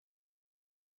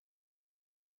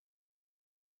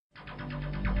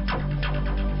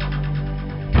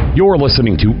You're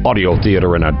listening to audio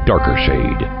theater in a darker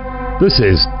shade. This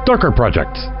is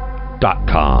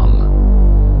darkerproject.com.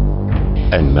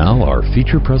 And now our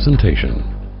feature presentation.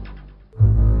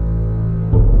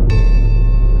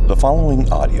 The following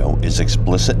audio is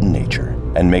explicit in nature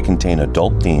and may contain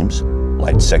adult themes,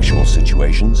 light sexual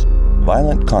situations,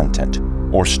 violent content,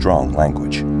 or strong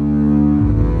language.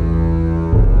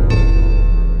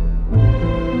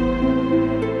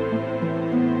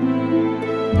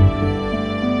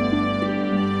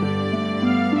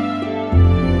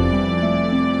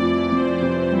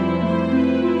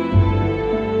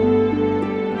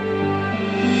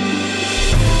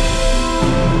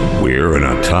 We're in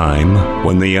a time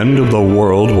when the end of the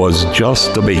world was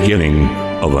just the beginning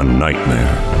of a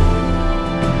nightmare.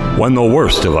 When the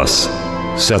worst of us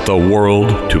set the world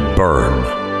to burn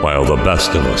while the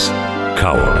best of us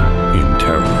cower in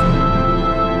terror.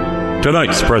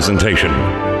 Tonight's presentation,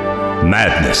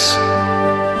 Madness,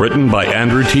 written by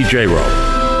Andrew T. J. Rowe.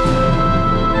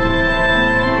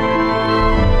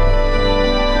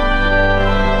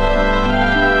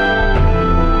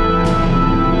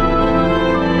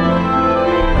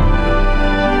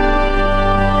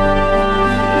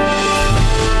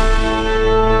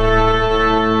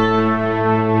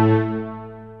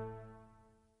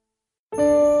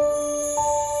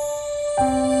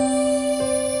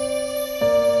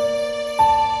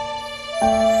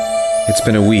 It's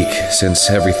been a week since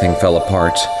everything fell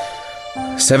apart.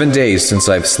 7 days since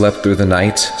I've slept through the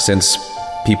night, since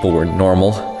people were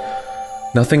normal.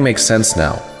 Nothing makes sense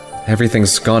now.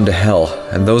 Everything's gone to hell,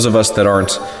 and those of us that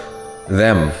aren't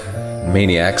them,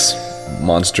 maniacs,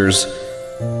 monsters,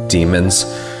 demons,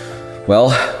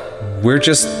 well, we're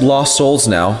just lost souls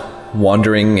now,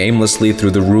 wandering aimlessly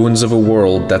through the ruins of a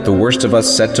world that the worst of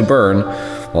us set to burn,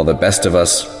 while the best of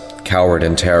us cowered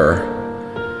in terror.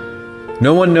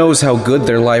 No one knows how good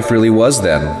their life really was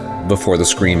then, before the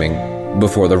screaming,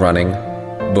 before the running,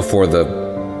 before the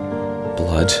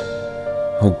blood.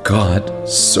 Oh God,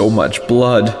 so much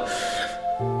blood.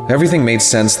 Everything made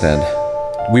sense then.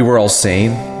 We were all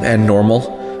sane and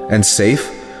normal and safe.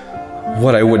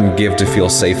 What I wouldn't give to feel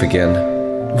safe again.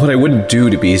 What I wouldn't do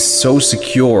to be so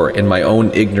secure in my own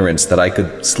ignorance that I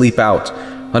could sleep out,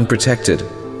 unprotected,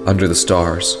 under the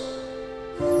stars.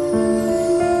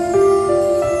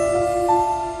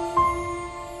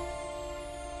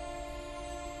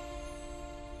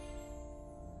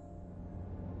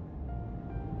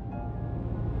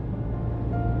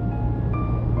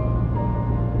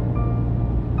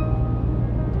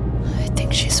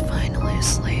 She's finally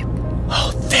asleep.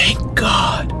 Oh, thank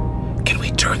God. Can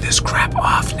we turn this crap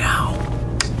off now?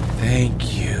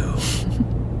 Thank you.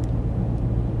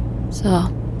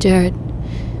 So, Jared,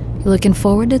 you looking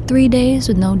forward to 3 days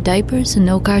with no diapers and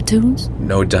no cartoons?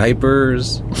 No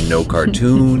diapers, no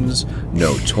cartoons,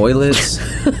 no toilets,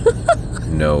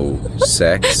 no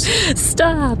sex.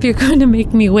 Stop, you're going to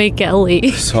make me wake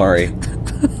Ellie. Sorry.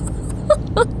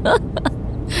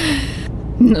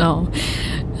 No,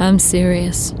 I'm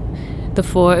serious. The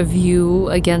four of you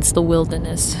against the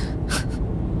wilderness.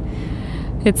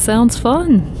 It sounds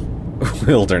fun.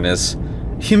 Wilderness?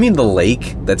 You mean the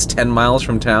lake that's 10 miles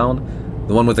from town?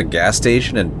 The one with a gas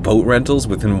station and boat rentals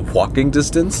within walking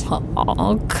distance?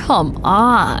 Oh, come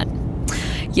on.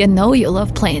 You know you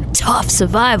love playing tough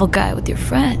survival guy with your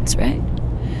friends, right?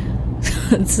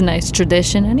 It's a nice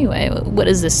tradition anyway. What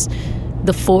is this,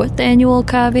 the 4th annual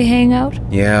Kavi hangout?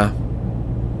 Yeah.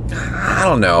 I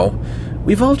don't know.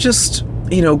 We've all just,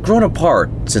 grown apart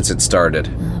since it started.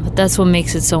 But that's what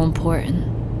makes it so important.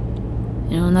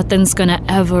 Nothing's gonna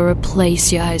ever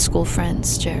replace your high school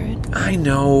friends, Jared. I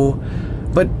know,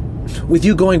 but with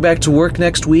you going back to work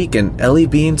next week and Ellie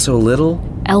being so little...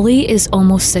 Ellie is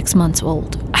almost 6 months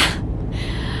old.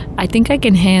 I think I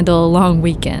can handle a long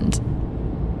weekend.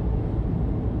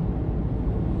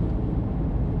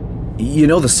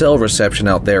 The cell reception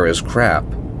out there is crap.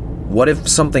 What if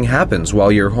something happens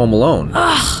while you're home alone?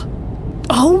 Ugh!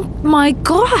 Oh my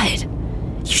God!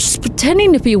 You're just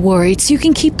pretending to be worried so you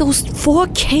can keep those 4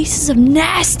 cases of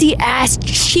nasty-ass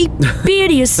cheap beer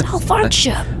to yourself, aren't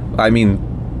you? I mean,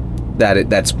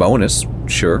 that's bonus,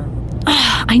 sure.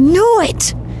 I knew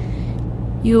it!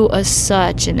 You are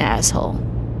such an asshole.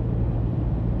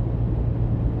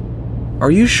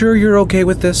 Are you sure you're okay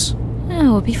with this? Yeah,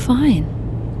 we'll be fine.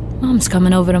 Mom's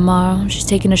coming over tomorrow. She's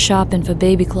taking her shopping for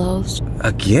baby clothes.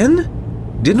 Again?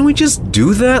 Didn't we just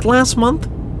do that last month?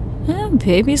 Yeah,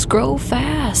 babies grow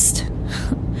fast.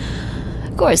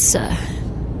 Of course,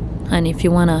 And if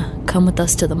you want to come with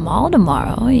us to the mall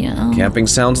tomorrow, Camping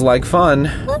sounds like fun.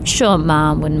 I'm sure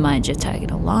Mom wouldn't mind you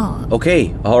tagging along.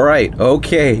 Okay, all right,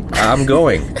 okay, I'm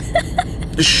going.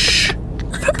 Shh,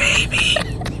 the baby.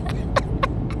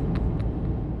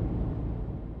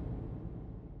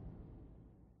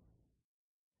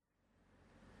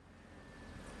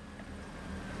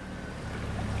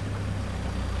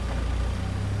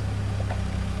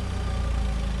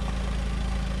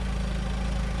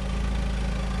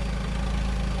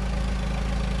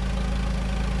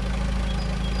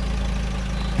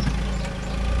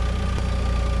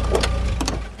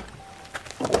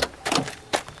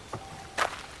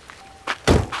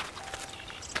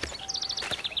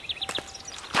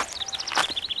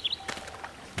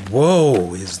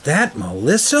 Whoa, is that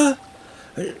Melissa?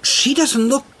 She doesn't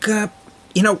look,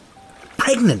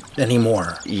 pregnant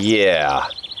anymore. Yeah,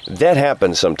 that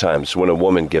happens sometimes when a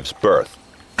woman gives birth.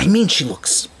 I mean, she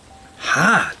looks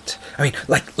hot. I mean,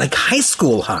 like high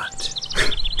school hot.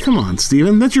 Come on,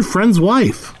 Steven, that's your friend's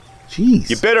wife. Jeez.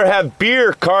 You better have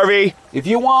beer, Carvey. If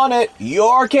you want it,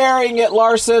 you're carrying it,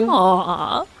 Larson.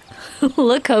 Aw,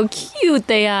 look how cute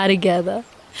they are together.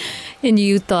 And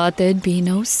you thought there'd be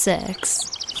no sex.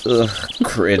 Ugh,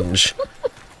 cringe.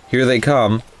 Here they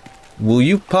come. Will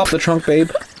you pop the trunk,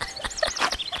 babe?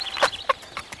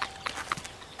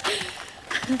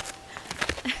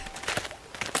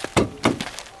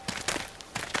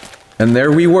 And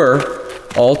there we were,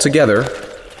 all together.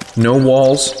 No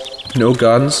walls, no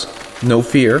guns, no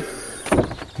fear.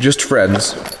 Just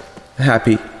friends.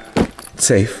 Happy.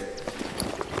 Safe.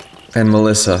 And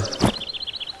Melissa.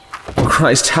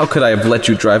 Christ, how could I have let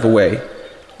you drive away?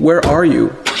 Where are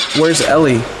you? Where's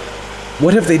Ellie?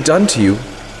 What have they done to you?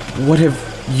 What have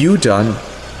you done?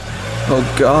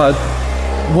 Oh God,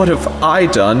 what have I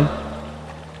done?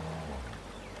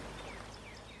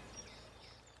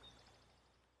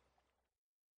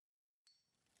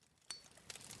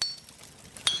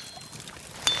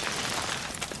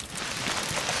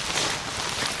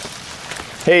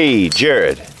 Hey,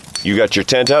 Jared, you got your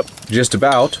tent up? Just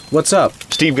about. What's up?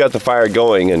 Steve got the fire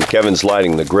going and Kevin's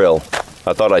lighting the grill.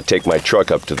 I thought I'd take my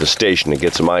truck up to the station and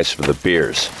get some ice for the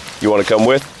beers. You want to come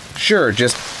with? Sure,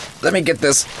 just let me get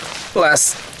this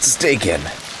last steak in.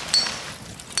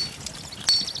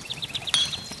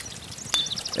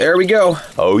 There we go.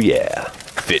 Oh yeah,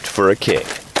 fit for a king.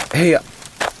 Hey,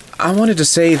 I wanted to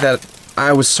say that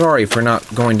I was sorry for not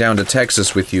going down to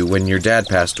Texas with you when your dad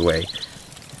passed away.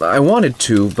 I wanted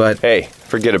to, but... Hey,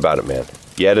 forget about it, man.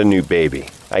 You had a new baby.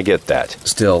 I get that.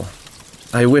 Still,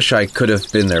 I wish I could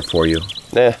have been there for you.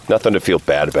 Nothing to feel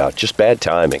bad about. Just bad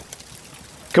timing.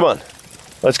 Come on.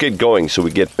 Let's get going so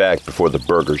we get back before the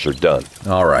burgers are done.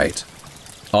 All right.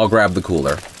 I'll grab the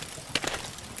cooler.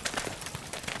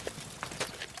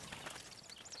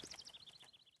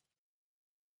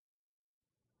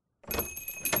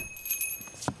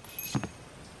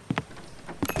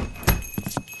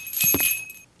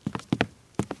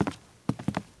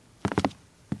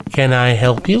 Can I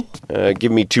help you?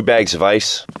 Give me 2 bags of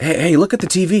ice. Hey, look at the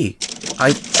TV.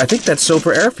 I think that's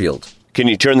Soper Airfield. Can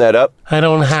you turn that up? I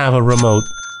don't have a remote.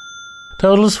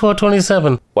 Total is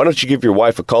 $4.27. Why don't you give your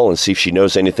wife a call and see if she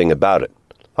knows anything about it?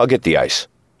 I'll get the ice.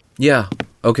 Yeah,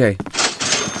 okay.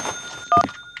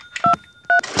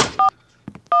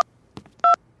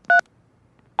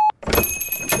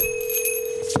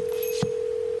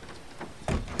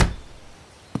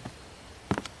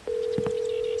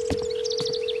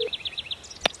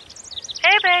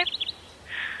 Hey, babe.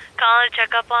 Calling to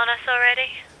check up on us already?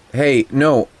 Hey,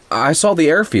 no, I saw the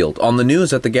airfield on the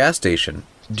news at the gas station.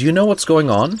 Do you know what's going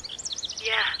on?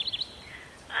 Yeah.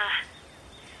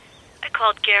 I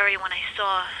called Gary when I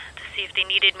saw to see if they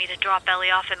needed me to drop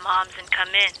Ellie off at Mom's and come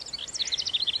in.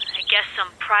 I guess some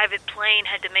private plane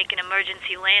had to make an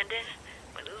emergency landing.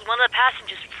 One of the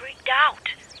passengers freaked out.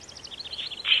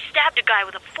 She stabbed a guy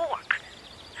with a fork.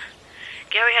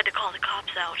 Gary had to call the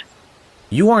cops out.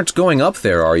 You aren't going up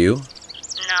there, are you?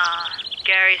 Nah,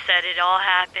 Gary said it all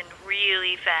happened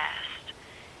really fast.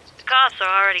 The cops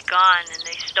are already gone and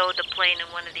they stowed the plane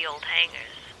in one of the old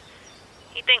hangars.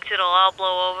 He thinks it'll all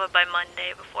blow over by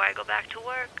Monday before I go back to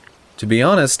work. To be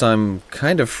honest, I'm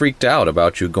kind of freaked out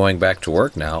about you going back to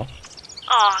work now.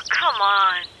 Oh, come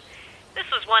on. This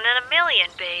was 1 in a million,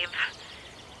 babe.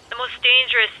 The most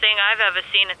dangerous thing I've ever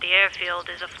seen at the airfield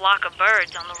is a flock of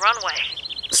birds on the runway.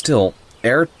 Still,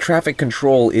 air traffic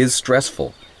control is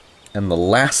stressful, and the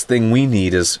last thing we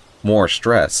need is more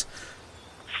stress.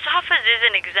 Safas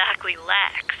isn't exactly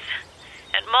lax.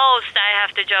 At most, I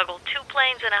have to juggle 2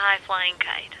 planes and a high-flying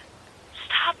kite.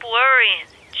 Stop worrying.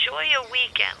 Enjoy your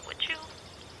weekend, would you?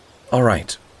 All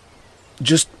right.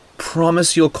 Just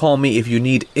promise you'll call me if you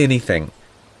need anything.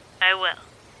 I will.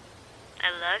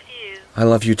 I love you. I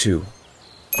love you too.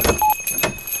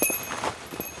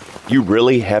 You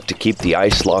really have to keep the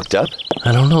ice locked up?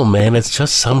 I don't know, man. It's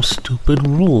just some stupid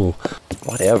rule.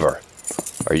 Whatever.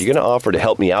 Are you going to offer to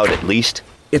help me out at least?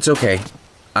 It's okay.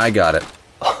 I got it.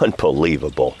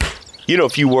 Unbelievable. You know,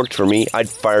 if you worked for me, I'd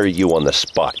fire you on the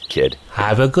spot, kid.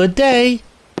 Have a good day.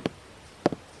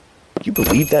 You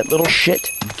believe that little shit?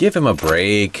 Give him a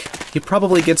break. He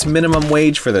probably gets minimum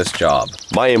wage for this job.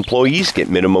 My employees get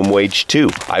minimum wage too.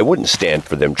 I wouldn't stand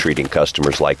for them treating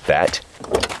customers like that.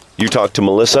 You talk to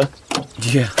Melissa?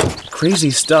 Yeah, crazy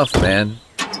stuff, man.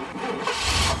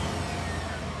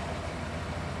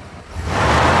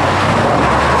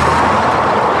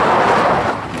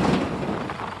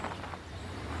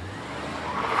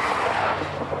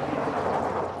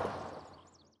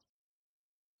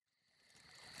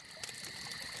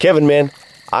 Kevin, man,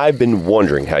 I've been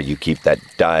wondering how you keep that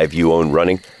dive you own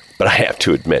running, but I have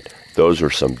to admit, those are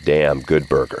some damn good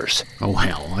burgers. Oh,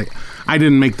 hell. I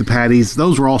didn't make the patties.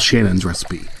 Those were all Shannon's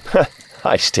recipe.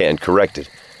 I stand corrected.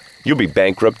 You'll be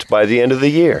bankrupt by the end of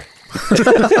the year.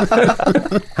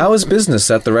 How is business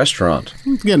at the restaurant?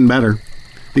 It's getting better.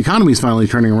 The economy's finally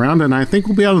turning around, and I think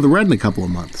we'll be out of the red in a couple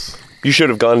of months. You should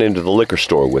have gone into the liquor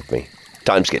store with me.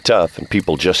 Times get tough, and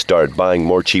people just started buying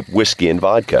more cheap whiskey and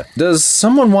vodka. Does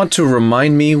someone want to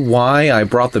remind me why I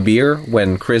brought the beer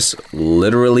when Chris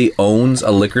literally owns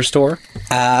a liquor store?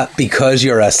 Because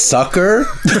you're a sucker?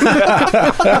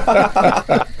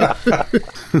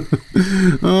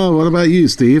 Oh, what about you,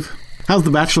 Steve? How's the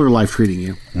bachelor life treating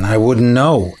you? I wouldn't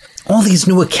know. All these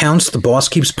new accounts the boss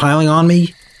keeps piling on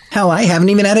me. Hell, I haven't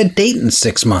even had a date in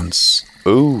 6 months.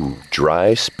 Ooh,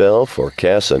 dry spell for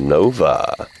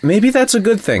Casanova. Maybe that's a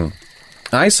good thing.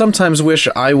 I sometimes wish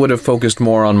I would have focused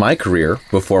more on my career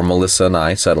before Melissa and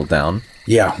I settled down.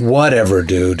 Yeah, whatever,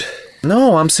 dude.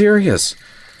 No, I'm serious.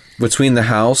 Between the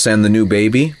house and the new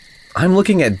baby, I'm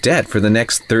looking at debt for the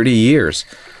next 30 years.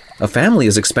 A family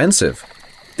is expensive.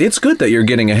 It's good that you're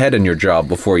getting ahead in your job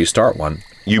before you start one.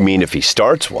 You mean if he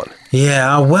starts one?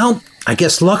 Yeah, well, I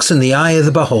guess luck's in the eye of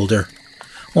the beholder.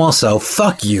 Also,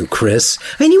 fuck you, Chris.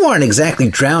 And you aren't exactly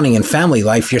drowning in family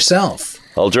life yourself.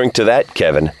 I'll drink to that,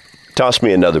 Kevin. Toss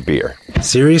me another beer.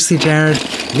 Seriously, Jared?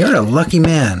 You're a lucky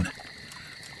man.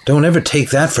 Don't ever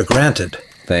take that for granted.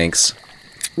 Thanks.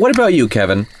 What about you,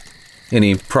 Kevin?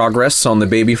 Any progress on the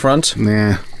baby front?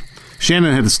 Nah.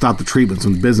 Shannon had to stop the treatments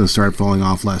when business started falling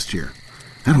off last year.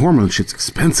 That hormone shit's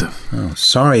expensive. Oh,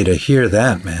 sorry to hear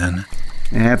that, man.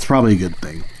 That's probably a good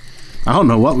thing. I don't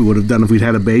know what we would have done if we'd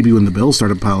had a baby when the bills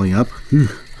started piling up.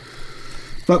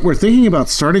 But we're thinking about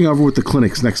starting over with the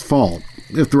clinics next fall,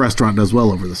 if the restaurant does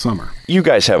well over the summer. You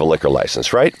guys have a liquor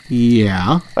license, right?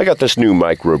 Yeah. I got this new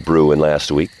microbrew in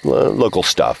last week. Local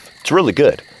stuff. It's really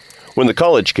good. When the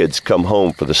college kids come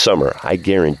home for the summer, I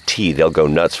guarantee they'll go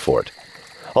nuts for it.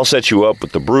 I'll set you up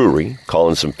with the brewery, call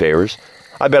in some favors.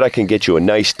 I bet I can get you a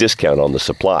nice discount on the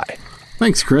supply.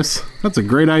 Thanks, Chris. That's a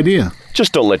great idea.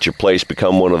 Just don't let your place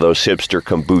become one of those hipster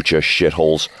kombucha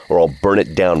shitholes, or I'll burn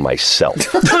it down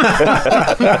myself.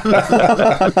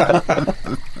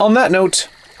 On that note,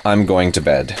 I'm going to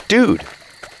bed. Dude,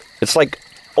 it's like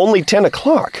only 10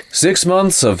 o'clock. 6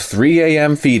 months of 3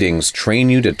 a.m. feedings train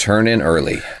you to turn in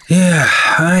early. Yeah,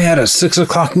 I had a 6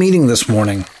 o'clock meeting this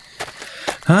morning.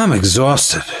 I'm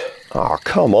exhausted. Oh,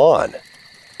 come on.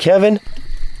 Kevin?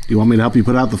 Do you want me to help you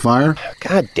put out the fire?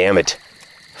 God damn it.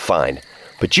 Fine.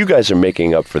 But you guys are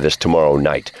making up for this tomorrow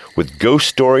night with ghost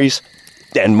stories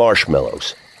and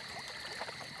marshmallows.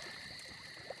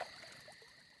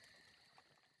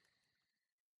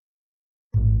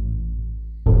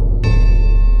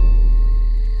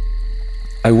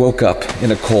 I woke up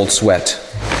in a cold sweat,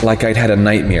 like I'd had a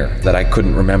nightmare that I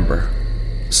couldn't remember.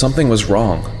 Something was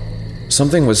wrong.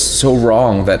 Something was so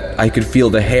wrong that I could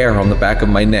feel the hair on the back of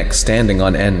my neck standing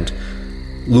on end.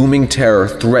 Looming terror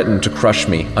threatened to crush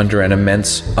me under an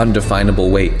immense,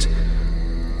 undefinable weight.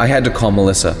 I had to call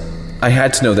Melissa. I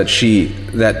had to know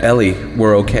that Ellie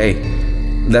were okay.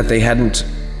 That they hadn't...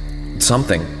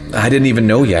 something. I didn't even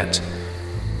know yet.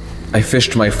 I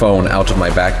fished my phone out of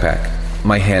my backpack,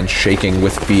 my hands shaking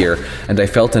with fear, and I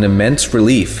felt an immense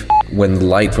relief when the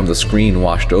light from the screen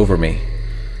washed over me.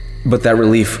 But that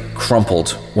relief crumpled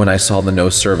when I saw the no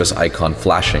service icon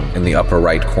flashing in the upper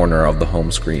right corner of the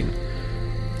home screen.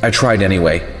 I tried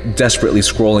anyway, desperately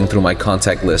scrolling through my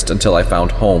contact list until I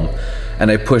found home,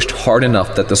 and I pushed hard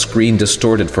enough that the screen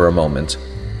distorted for a moment.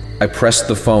 I pressed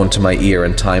the phone to my ear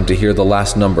in time to hear the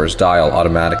last numbers dial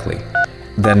automatically.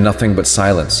 Then nothing but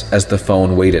silence as the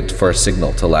phone waited for a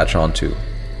signal to latch onto.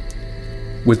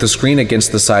 With the screen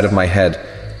against the side of my head,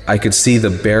 I could see the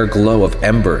bare glow of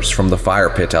embers from the fire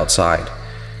pit outside.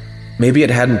 Maybe it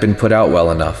hadn't been put out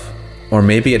well enough, or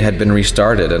maybe it had been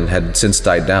restarted and had since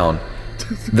died down.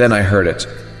 Then I heard it,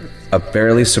 a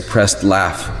barely suppressed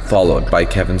laugh followed by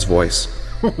Kevin's voice.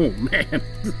 Oh man,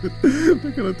 they're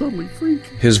gonna totally freak.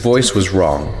 His voice was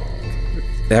wrong.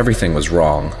 Everything was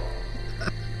wrong.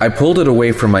 I pulled it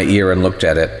away from my ear and looked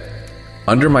at it.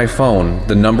 Under my phone,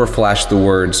 the number flashed the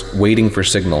words, "waiting for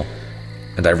signal,"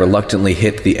 and I reluctantly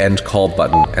hit the end call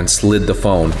button and slid the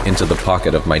phone into the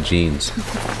pocket of my jeans.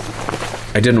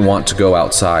 I didn't want to go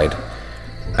outside.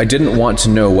 I didn't want to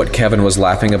know what Kevin was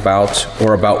laughing about,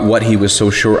 or about what he was so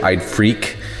sure I'd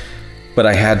freak, but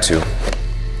I had to.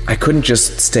 I couldn't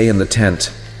just stay in the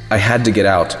tent. I had to get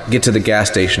out, get to the gas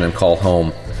station and call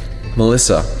home.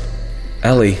 Melissa,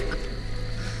 Ellie,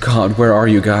 God, where are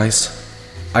you guys?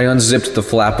 I unzipped the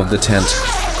flap of the tent,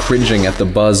 cringing at the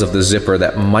buzz of the zipper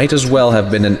that might as well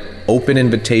have been an open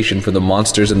invitation for the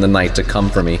monsters in the night to come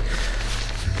for me.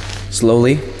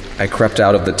 Slowly, I crept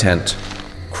out of the tent,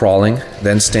 crawling,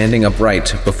 then standing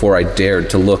upright before I dared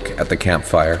to look at the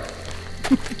campfire.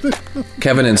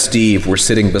 Kevin and Steve were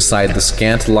sitting beside the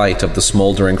scant light of the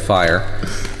smoldering fire.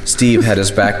 Steve had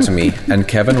his back to me, and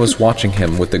Kevin was watching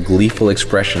him with a gleeful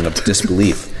expression of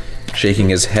disbelief, shaking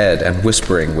his head and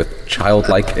whispering with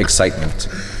childlike excitement.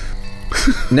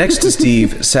 Next to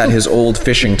Steve sat his old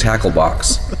fishing tackle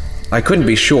box. I couldn't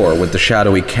be sure with the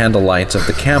shadowy candlelight of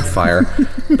the campfire,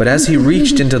 but as he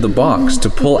reached into the box to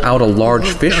pull out a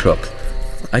large fishhook,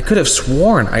 I could have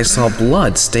sworn I saw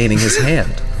blood staining his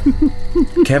hand.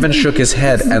 Kevin shook his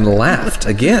head and laughed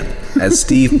again as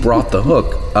Steve brought the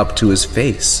hook up to his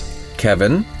face.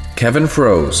 Kevin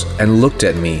froze and looked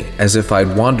at me as if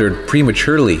I'd wandered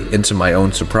prematurely into my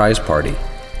own surprise party.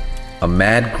 A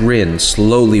mad grin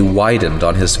slowly widened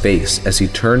on his face as he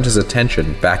turned his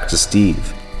attention back to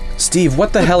Steve. Steve,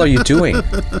 what the hell are you doing?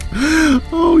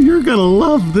 Oh, you're gonna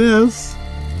love this.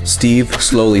 Steve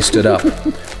slowly stood up,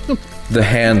 the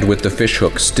hand with the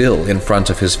fishhook still in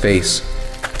front of his face.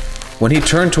 When he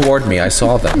turned toward me, I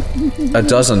saw them, a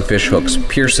dozen fishhooks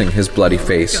piercing his bloody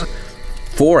face.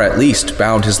 4 at least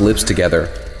bound his lips together.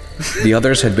 The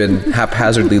others had been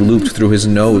haphazardly looped through his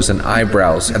nose and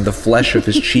eyebrows and the flesh of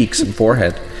his cheeks and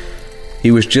forehead.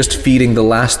 He was just feeding the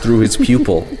last through his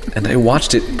pupil, and I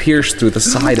watched it pierce through the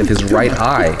side of his right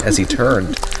eye as he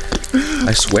turned.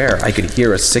 I swear I could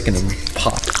hear a sickening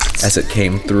pop as it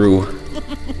came through.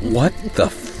 What the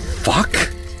fuck?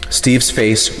 Steve's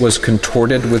face was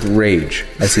contorted with rage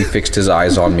as he fixed his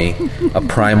eyes on me, a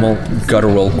primal,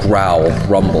 guttural growl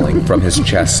rumbling from his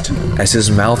chest. As his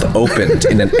mouth opened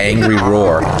in an angry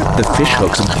roar, the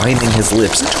fishhooks binding his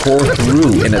lips tore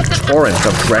through in a torrent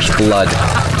of fresh blood,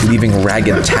 leaving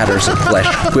ragged tatters of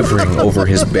flesh quivering over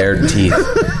his bared teeth.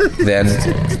 Then,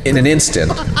 in an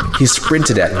instant, he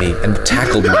sprinted at me and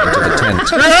tackled me into the tent.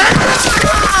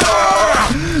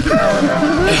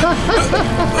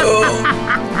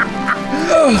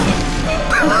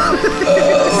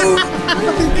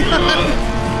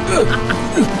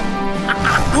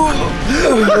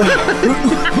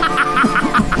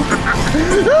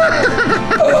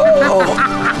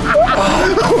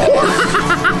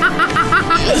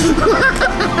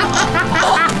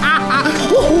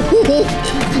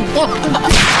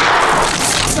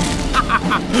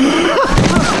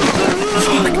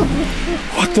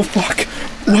 What the fuck?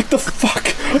 What the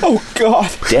fuck? Oh,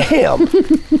 God. Damn.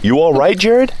 You all right,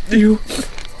 Jared?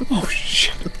 Oh,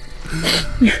 shit.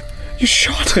 You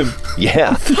shot him.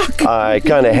 Yeah, I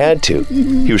kind of had to.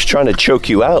 He was trying to choke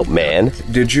you out, man.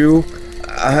 Did you?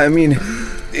 I mean,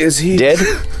 is he... Dead?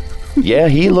 Yeah,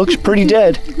 he looks pretty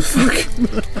dead. Fuck.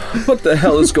 What the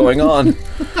hell is going on?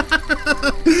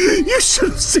 You should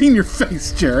have seen your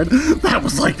face, Jared. That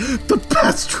was like the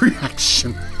best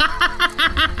reaction.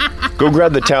 Go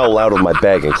grab the towel out of my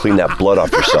bag and clean that blood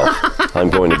off yourself. I'm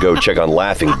going to go check on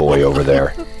Laughing Boy over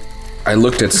there. I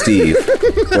looked at Steve,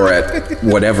 or at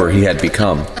whatever he had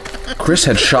become. Chris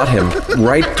had shot him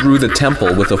right through the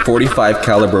temple with a .45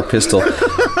 caliber pistol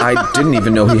I didn't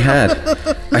even know he had.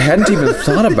 I hadn't even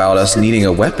thought about us needing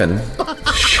a weapon.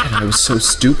 Shit, I was so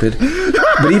stupid.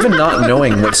 But even not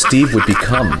knowing what Steve would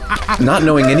become, not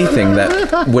knowing anything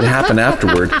that would happen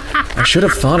afterward, I should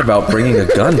have thought about bringing a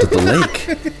gun to the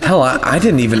lake. Hell, I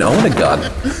didn't even own a gun.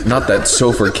 Not that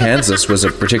Sofer, Kansas was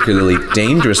a particularly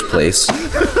dangerous place.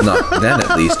 Not then,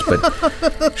 at least,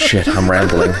 but shit, I'm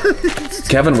rambling.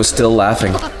 Kevin was still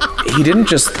laughing. He didn't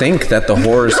just think that the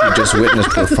horrors he just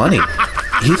witnessed were funny.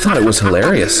 He thought it was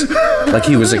hilarious. Like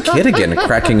he was a kid again,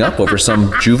 cracking up over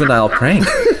some juvenile prank.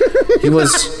 He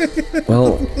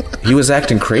was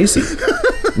acting crazy.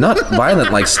 Not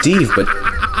violent like Steve, but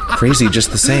crazy just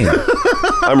the same.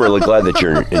 I'm really glad that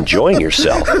you're enjoying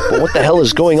yourself, but what the hell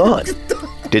is going on?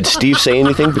 Did Steve say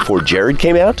anything before Jared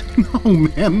came out? No,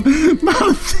 man, not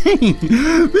a thing.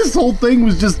 This whole thing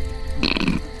was just...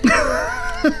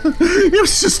 it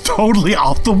was just totally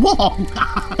off the wall.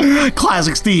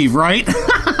 Classic Steve, right?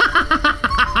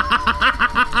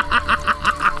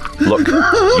 Look,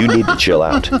 you need to chill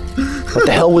out. What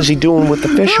the hell was he doing with the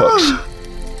fish hooks?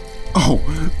 Oh,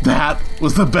 that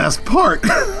was the best part.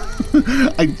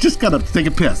 I just gotta take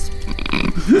a piss.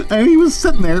 And he was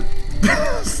sitting there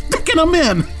sticking them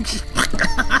in.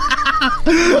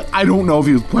 I don't know if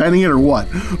he was planning it or what,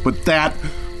 but that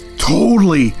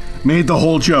totally made the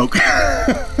whole joke.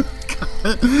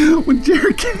 When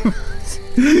Jared came out,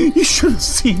 you should have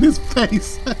seen his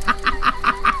face.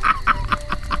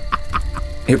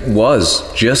 It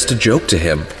was just a joke to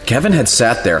him. Kevin had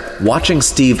sat there watching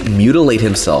Steve mutilate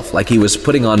himself like he was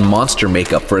putting on monster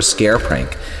makeup for a scare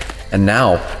prank. And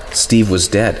now Steve was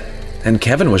dead, and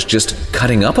Kevin was just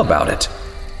cutting up about it.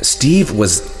 Steve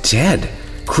was dead.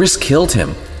 Chris killed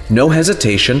him. No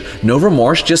hesitation, no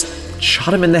remorse, just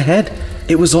shot him in the head.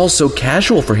 It was all so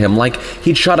casual for him, like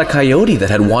he'd shot a coyote that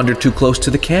had wandered too close to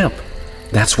the camp.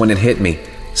 That's when it hit me.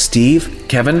 Steve,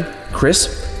 Kevin,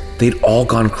 Chris, they'd all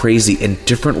gone crazy in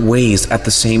different ways at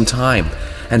the same time.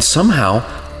 And somehow,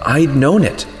 I'd known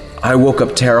it. I woke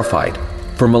up terrified.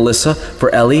 For Melissa, for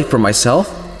Ellie, for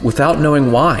myself, without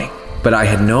knowing why. But I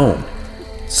had known.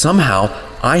 Somehow,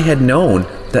 I had known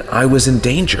that I was in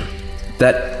danger.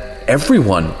 That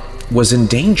everyone was in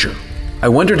danger. I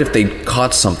wondered if they'd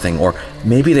caught something, or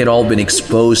maybe they'd all been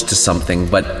exposed to something,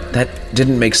 but that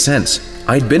didn't make sense.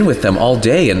 I'd been with them all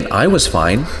day and I was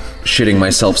fine. Shitting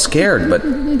myself scared, but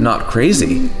not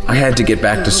crazy. I had to get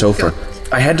back to Sofer.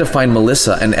 I had to find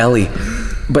Melissa and Ellie.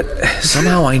 But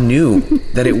somehow I knew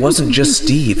that it wasn't just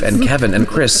Steve and Kevin and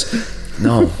Chris.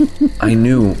 No, I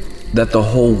knew that the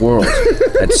whole world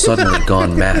had suddenly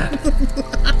gone mad.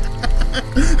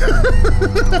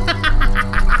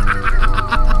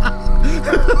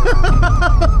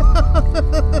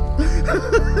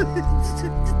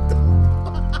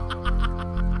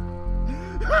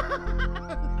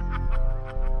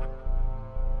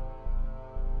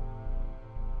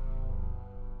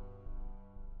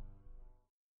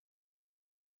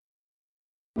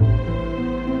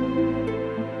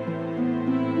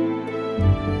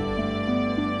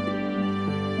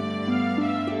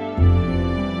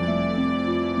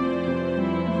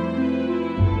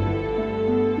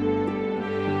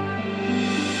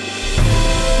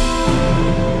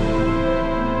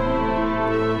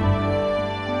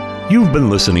 You've been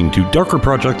listening to Darker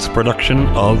Project's production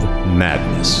of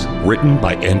Madness, written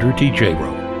by Andrew T.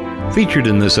 J-Rowe. Featured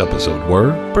in this episode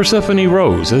were Persephone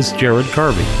Rose as Jared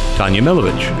Carvey, Tanya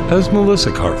Milovich as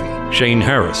Melissa Carvey, Shane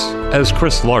Harris as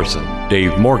Chris Larson,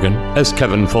 Dave Morgan as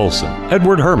Kevin Folsom,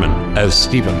 Edward Herman as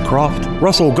Stephen Croft,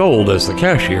 Russell Gold as the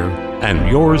cashier, and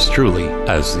yours truly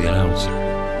as the announcer.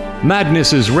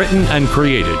 Madness is written and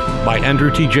created by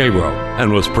Andrew T. J-Rowe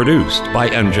and was produced by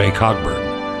MJ Cogburn.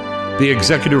 The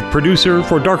executive producer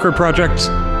for Darker Projects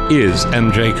is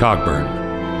MJ Cogburn.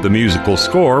 The musical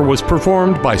score was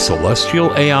performed by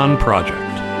Celestial Aeon Project.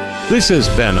 This has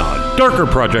been a Darker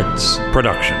Projects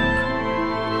production.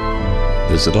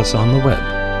 Visit us on the web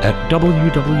at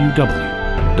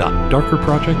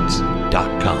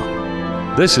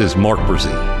www.darkerprojects.com. This is Mark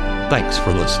Brzee. Thanks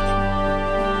for listening.